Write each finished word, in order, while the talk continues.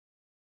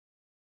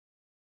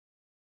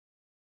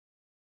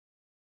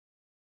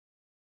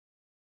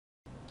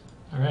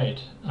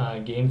Alright,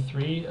 game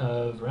 3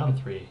 of round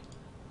 3.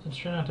 Let's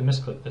try not to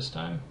misclick this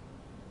time.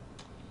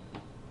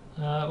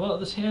 Well,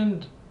 this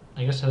hand,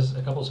 I guess, has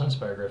a couple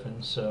Sunspire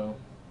Griffins, so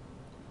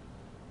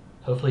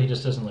hopefully he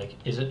just doesn't, like,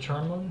 is it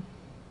Charm one?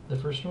 The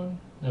first one?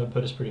 That would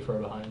put us pretty far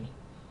behind.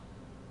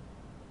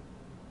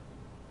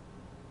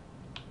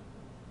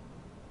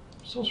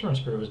 Soulstorm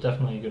Spirit was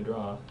definitely a good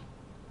draw.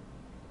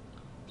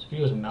 So if he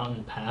goes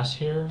Mountain Pass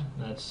here,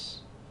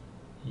 that's...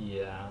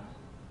 yeah.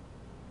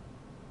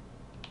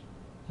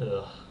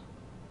 Ugh.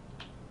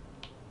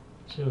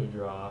 See what we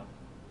draw.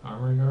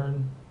 Armor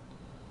Guard.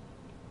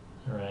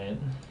 Alright.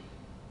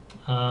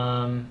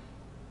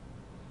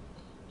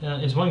 Yeah,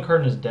 it's one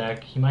card in his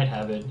deck. He might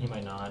have it, he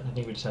might not. I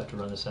think we just have to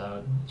run this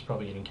out. It's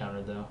probably getting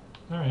countered though.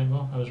 Alright,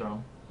 well, I was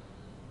wrong.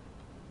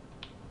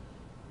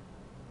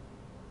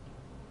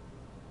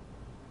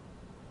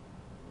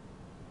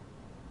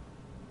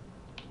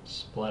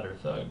 Splatter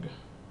Thug.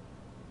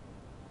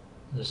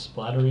 The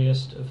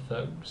splatteriest of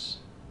thugs.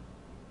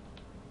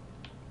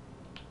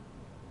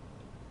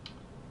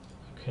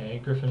 Okay,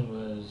 Griffin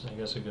was, I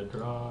guess, a good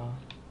draw.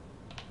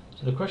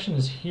 So the question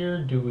is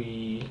here, do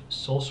we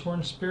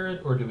Soulsworn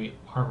Spirit or do we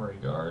Armory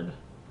Guard?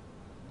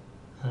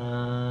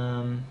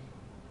 I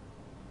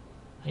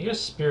guess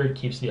Spirit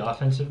keeps the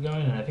offensive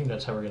going, and I think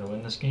that's how we're going to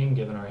win this game,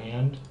 given our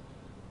hand.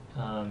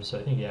 So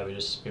I think, yeah, we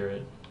just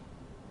Spirit.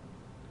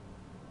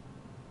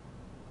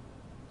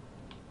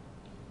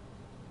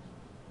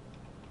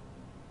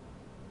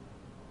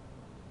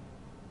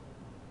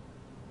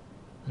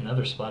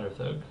 Another Splatter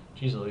Thug.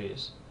 Jeez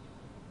Louise.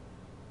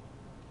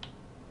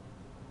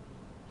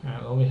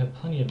 Alright, well, we have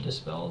plenty of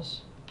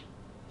Dispels.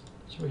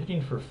 So we're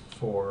hitting for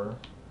 4.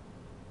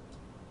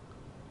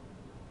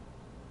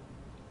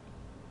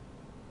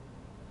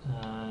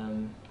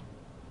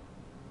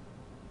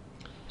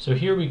 So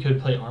here we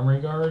could play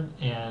Armory Guard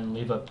and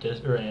leave up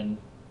and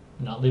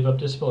not leave up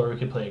Dispel, or we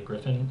could play a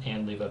Griffin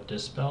and leave up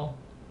Dispel.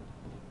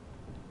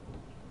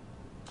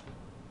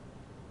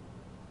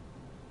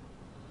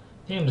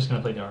 I think I'm just going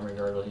to play the Armory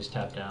Guard while he's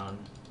tapped down.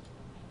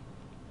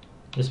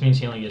 This means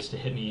he only gets to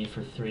hit me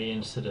for 3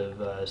 instead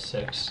of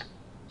 6,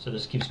 so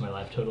this keeps my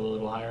life total a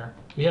little higher.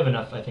 We have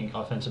enough, I think,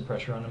 offensive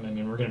pressure on him. I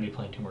mean, we're going to be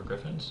playing 2 more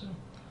Griffins, so...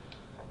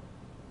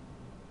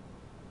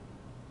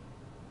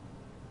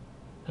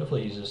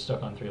 hopefully he's just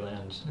stuck on 3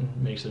 lands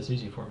and makes this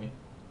easy for me.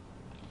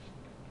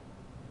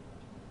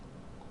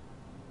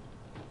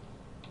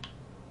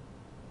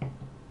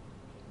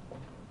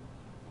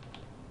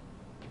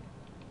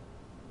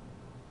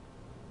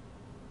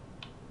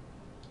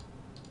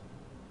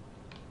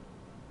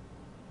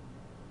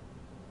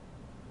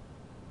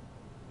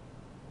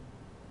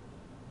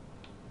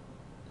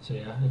 So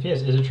yeah, if he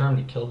has Is It Charm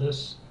to kill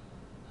this,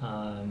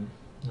 nothing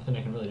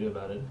I can really do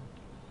about it.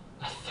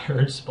 A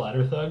 3rd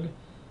Splatter Thug?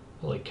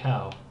 Holy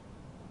cow.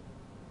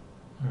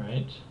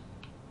 Alright.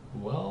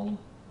 Well,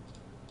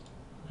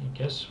 I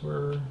guess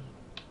we're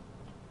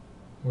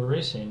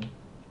racing.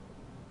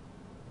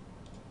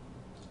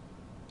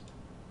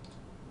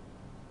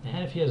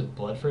 And if he has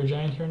Blood for a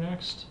Giant here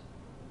next,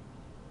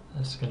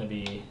 that's gonna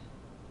be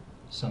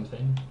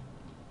something.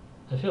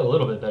 I feel a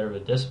little bit better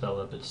with Dispel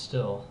up, but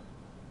still.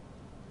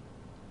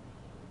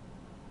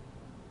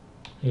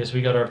 I guess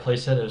we got our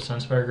playset of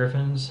Sunspire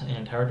Griffins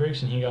and Tower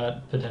Drakes, and he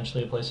got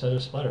potentially a playset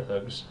of Splatter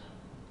Thugs.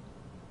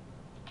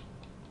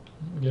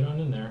 Get on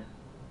in there.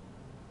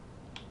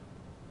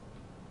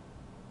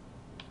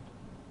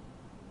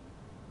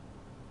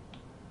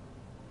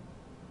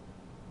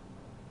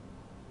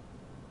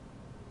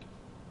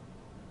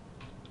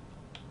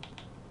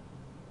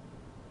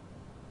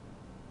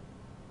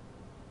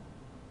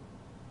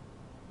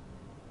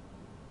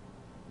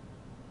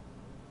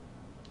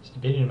 He's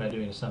debating about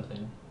doing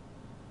something.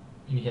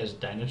 Maybe he has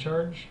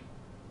Dynacharge?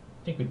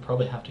 I think we'd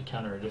probably have to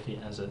counter it if he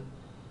has it.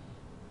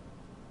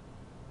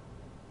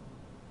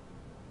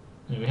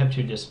 I mean, we have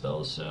 2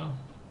 Dispels, so...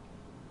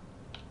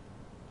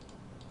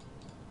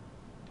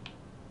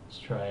 let's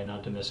try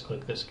not to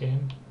misclick this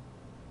game.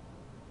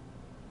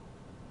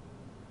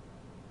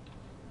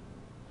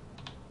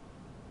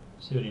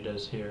 See what he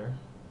does here.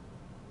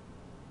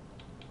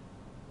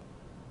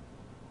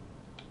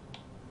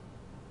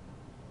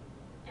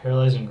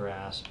 Paralyzing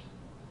Grasp.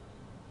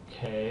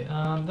 Okay,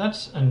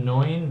 that's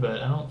annoying,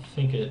 but I don't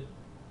think it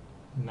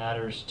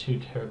matters too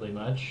terribly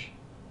much.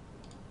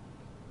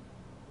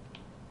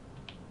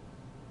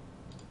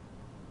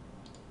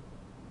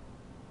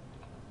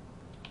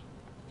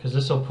 Because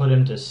this will put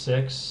him to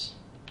 6,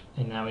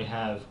 and now we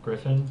have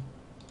Griffin,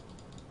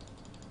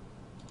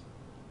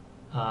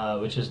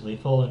 which is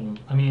lethal. And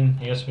I mean,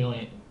 I guess we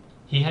only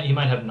he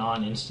might have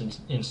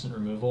instant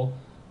removal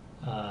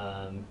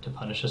to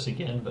punish us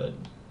again, but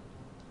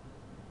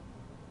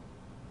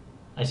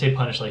I say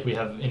punish like we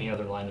have any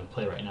other line of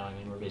play right now. I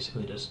mean, we're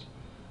basically just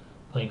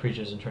playing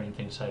creatures and turning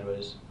things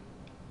sideways.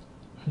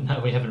 No,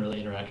 we haven't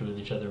really interacted with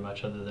each other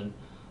much other than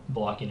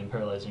blocking and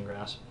paralyzing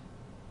Grasp.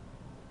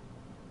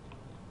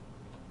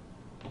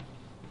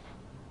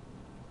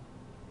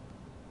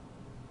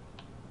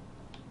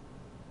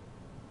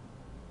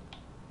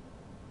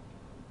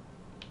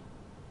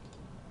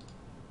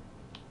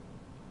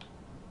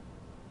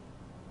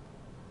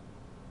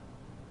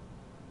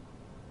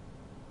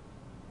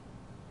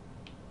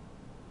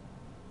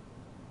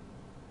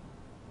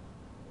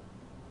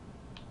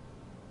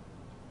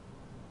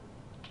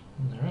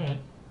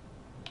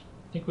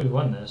 I think we've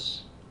won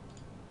this.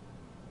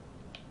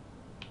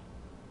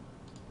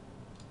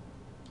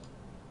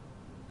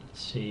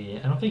 Let's see.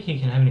 I don't think he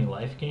can have any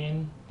life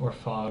gain or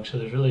fog, so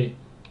there's really...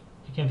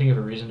 I can't think of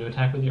a reason to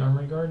attack with the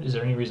Armory Guard. Is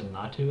there any reason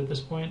not to at this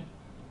point?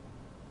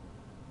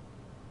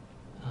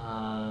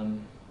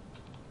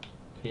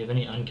 Do you have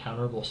any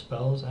uncounterable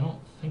spells? I don't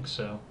think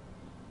so.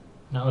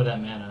 Not with that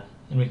mana.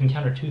 And we can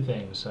counter two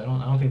things, so I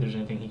don't think there's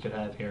anything he could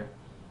have here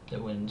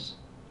that wins.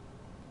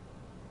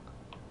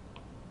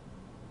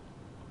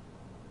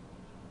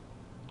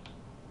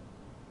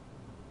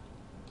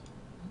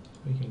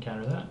 We can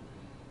counter that.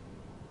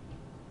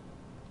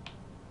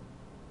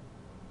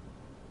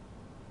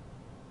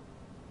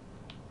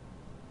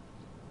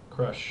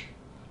 Crush.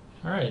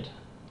 Alright,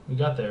 we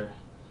got there.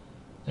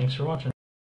 Thanks for watching.